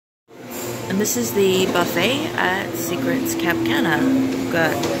And this is the buffet at Secrets Cap Cana. We've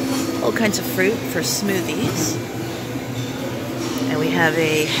got all kinds of fruit for smoothies. And we have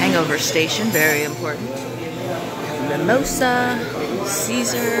a hangover station, very important. Mimosa,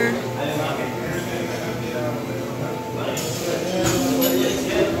 Caesar.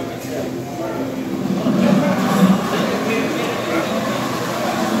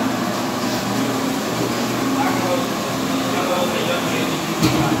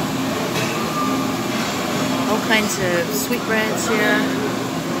 All kinds of sweetbreads here.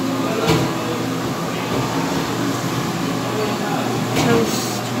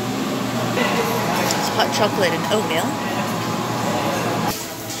 Toast. It's hot chocolate and oatmeal.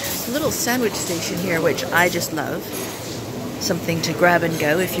 A little sandwich station here, which I just love. Something to grab and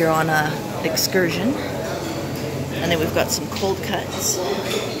go if you're on an excursion. And then we've got some cold cuts.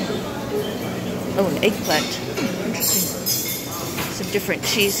 Oh, an eggplant. Interesting. Some different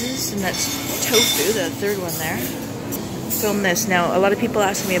cheeses, and that's tofu, the third one there. Film this. Now, a lot of people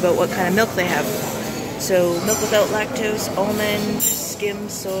ask me about what kind of milk they have. So, milk without lactose, almond, skim,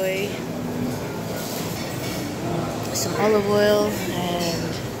 soy, some olive oil,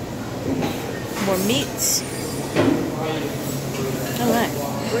 and more meats. Alright,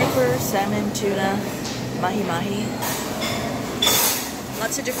 grouper, salmon, tuna, mahi-mahi.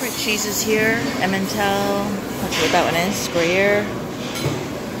 Lots of different cheeses here. Emmental, not sure what that one is, Gruyere.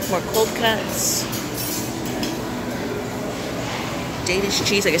 More cold cuts. Danish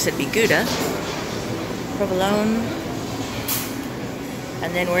cheese, I guess it'd be Gouda. Provolone.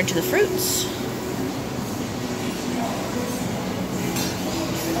 And then we're into the fruits.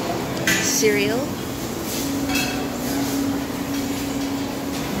 Cereal.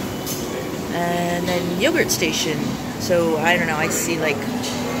 And then yogurt station. So, I don't know, I see like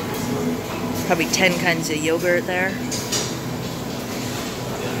probably 10 kinds of yogurt there.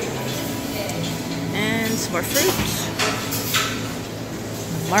 And some more fruit.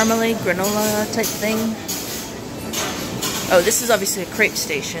 Marmalade, granola type thing. Oh, this is obviously a crepe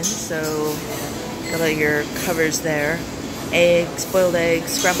station, so got all your covers there. Eggs, boiled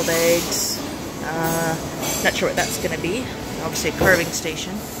eggs, scrambled eggs. Not sure what that's going to be. Obviously a carving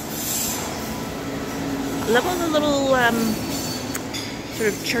station. I love all the little sort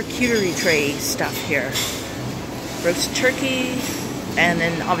of charcuterie tray stuff here. Roast turkey, and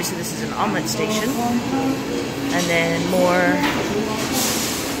then obviously this is an omelette station. And then more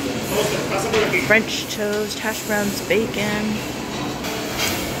French toast, hash browns, bacon.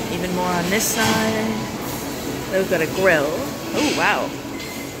 Even more on this side. We've got a grill. Oh, wow.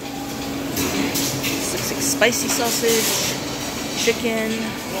 Looks like spicy sausage, chicken,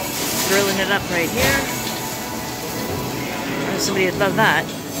 grilling it up right here. Oh, somebody would love that.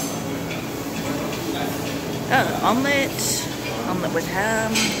 Oh, omelette. Omelette with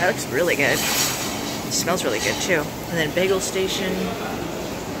ham. That looks really good. It smells really good too. And then bagel station,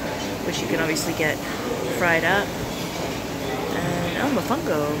 which you can obviously get fried up. And oh,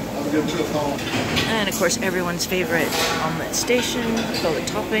 mofongo. And of course everyone's favorite omelette station with all the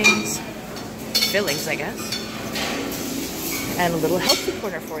toppings, fillings I guess. And a little healthy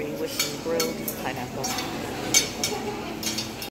corner for you with some grilled pineapple.